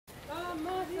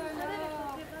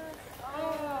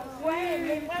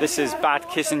This is Bad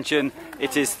Kissingen.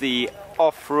 It is the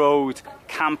off-road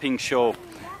camping show,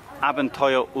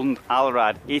 Abenteuer und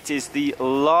Allrad. It is the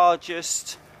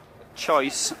largest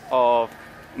choice of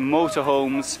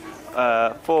motorhomes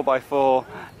 4x4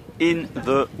 in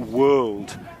the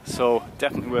world. So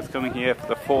definitely worth coming here for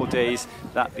the 4 days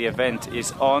that the event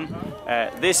is on.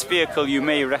 This vehicle you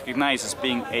may recognize as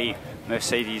being a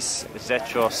Mercedes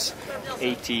Zetros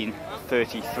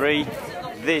 1833.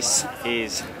 This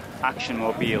is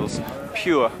Mobil's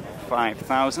Pure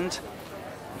 5000.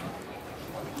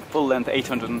 Full length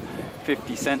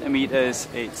 850 centimeters.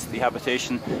 It's the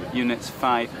habitation unit's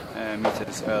 5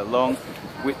 meters long,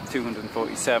 width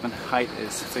 247, height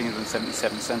is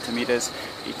 377 centimeters.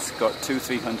 It's got two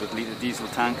 300 litre diesel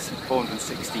tanks,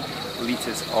 460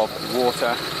 litres of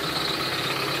water.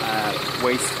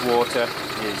 Wastewater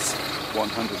is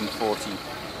 140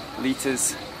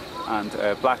 litres, and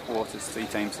black water's 3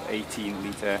 times 18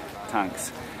 litre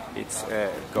tanks. It's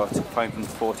got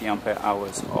 540 ampere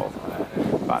hours of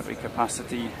battery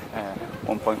capacity,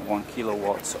 1.1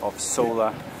 kilowatts of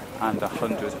solar, and a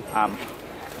 100 amp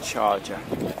charger.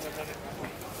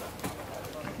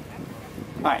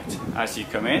 Right, as you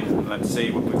come in, let's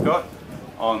see what we've got.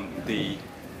 On the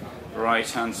right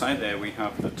hand side there we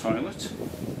have the toilet,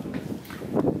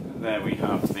 there we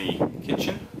have the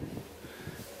kitchen,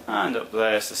 and up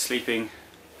there's the sleeping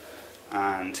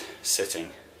and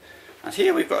sitting. And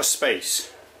here we've got a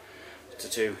space to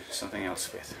do something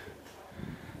else with.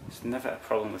 There's never a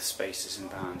problem with spaces in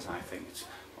vans, I think. It's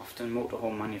often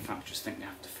motorhome manufacturers think they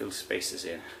have to fill spaces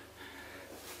in.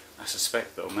 I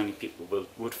suspect though many people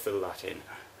would fill that in.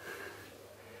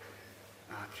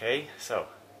 Okay, so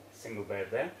single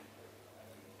bed there.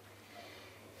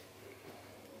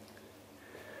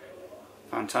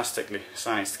 Fantastically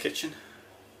sized kitchen.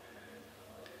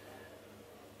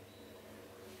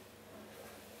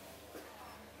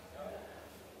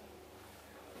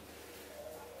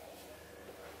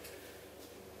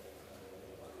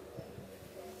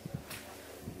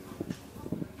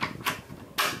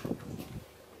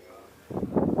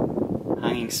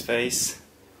 Hanging space,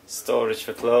 storage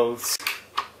for clothes,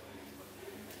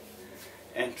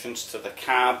 entrance to the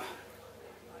cab,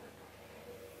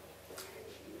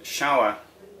 shower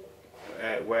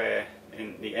where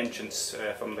in the entrance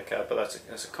from the cab, but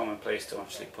that's a common place to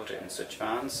actually put it in such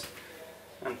vans.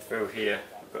 And through here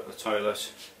we've got the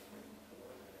toilet,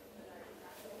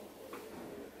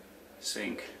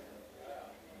 sink,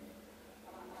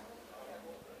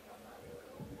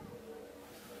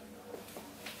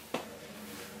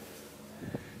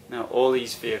 now all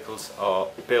these vehicles are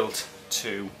built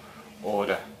to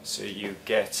order, so you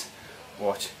get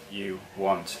what you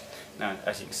want. Now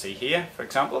as you can see here, for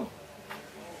example,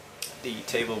 the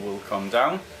table will come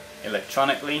down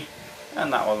electronically,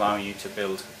 and that will allow you to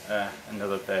build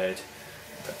another bed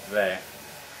there.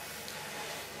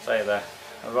 It's either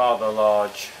a rather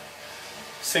large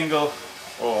single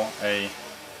or a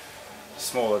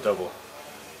smaller double.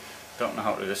 Don't know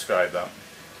how to describe that.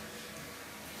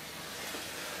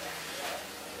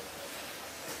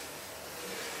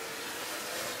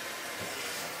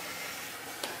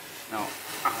 Now,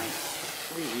 I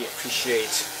really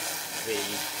appreciate the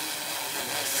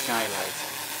skylight.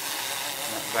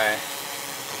 And up there,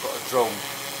 I've got a drone.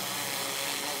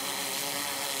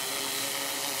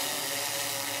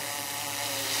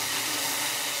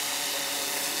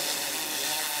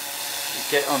 You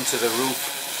get onto the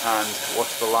roof and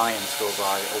watch the lions go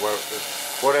by, or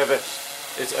whatever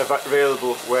is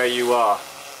available where you are.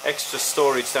 Extra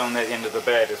storage down at the end of the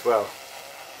bed as well.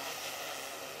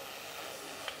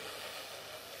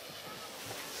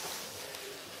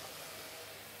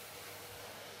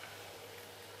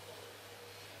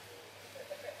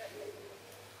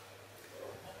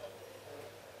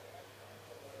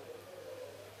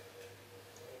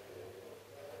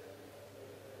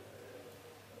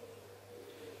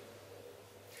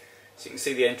 So you can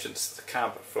see the entrance to the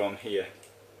cab from here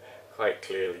quite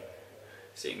clearly.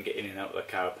 So you can get in and out of the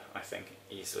cab, I think,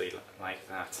 easily like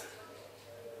that.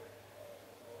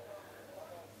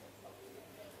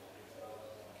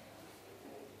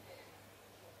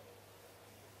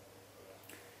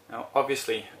 Now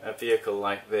obviously a vehicle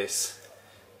like this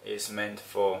is meant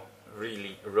for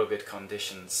really rugged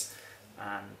conditions,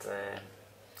 and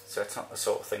so it's not the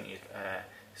sort of thing you'd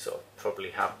sort of probably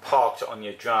have parked on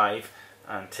your drive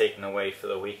and taken away for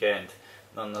the weekend.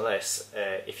 Nonetheless,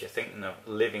 if you're thinking of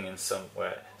living in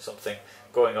something,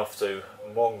 going off to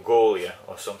Mongolia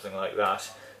or something like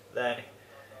that, then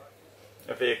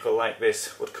a vehicle like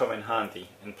this would come in handy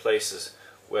in places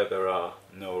where there are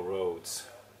no roads.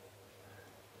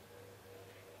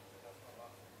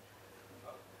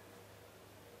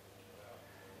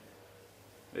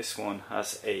 This one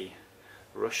has a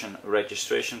Russian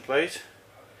registration plate,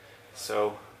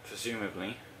 so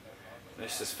presumably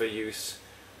this is for use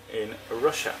in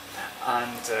Russia,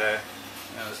 and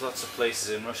there's lots of places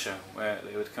in Russia where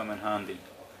they would come in handy.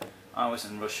 I was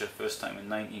in Russia first time in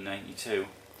 1992,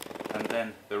 and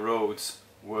then the roads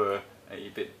were a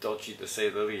bit dodgy to say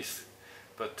the least,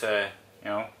 but you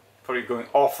know, probably going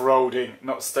off-roading,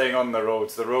 not staying on the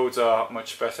roads. The roads are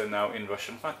much better now in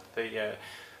Russia. In fact, the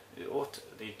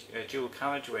dual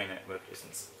carriageway network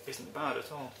isn't bad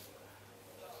at all.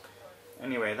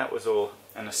 Anyway, that was all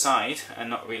an aside and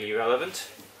not really relevant.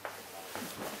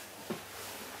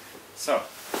 So,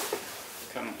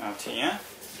 coming out here,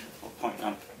 I'll point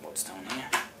out what's down here.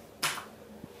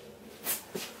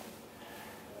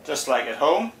 Just like at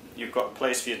home, you've got a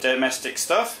place for your domestic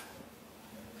stuff.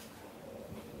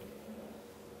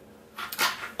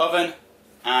 Oven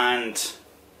and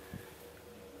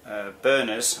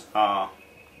burners are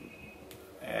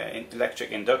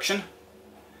electric induction.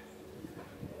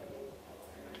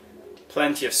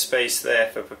 Plenty of space there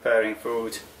for preparing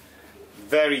food.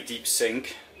 Very deep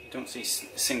sink. You don't see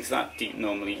sinks that deep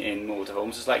normally in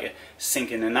motorhomes. It's like a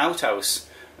sink in an outhouse.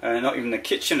 Not even the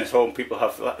kitchen at home people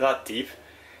have that deep.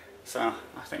 So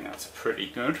I think that's pretty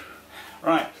good.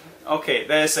 Right, okay,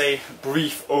 there's a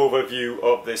brief overview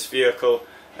of this vehicle.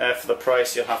 For the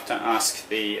price you'll have to ask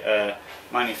the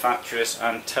manufacturers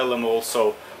and tell them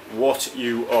also what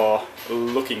you are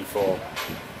looking for.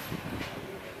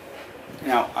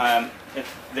 Now,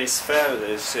 there's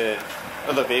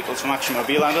other vehicles from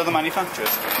EuraMobil and other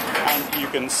manufacturers, and you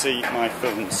can see my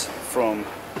films from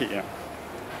here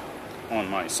on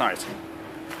my site.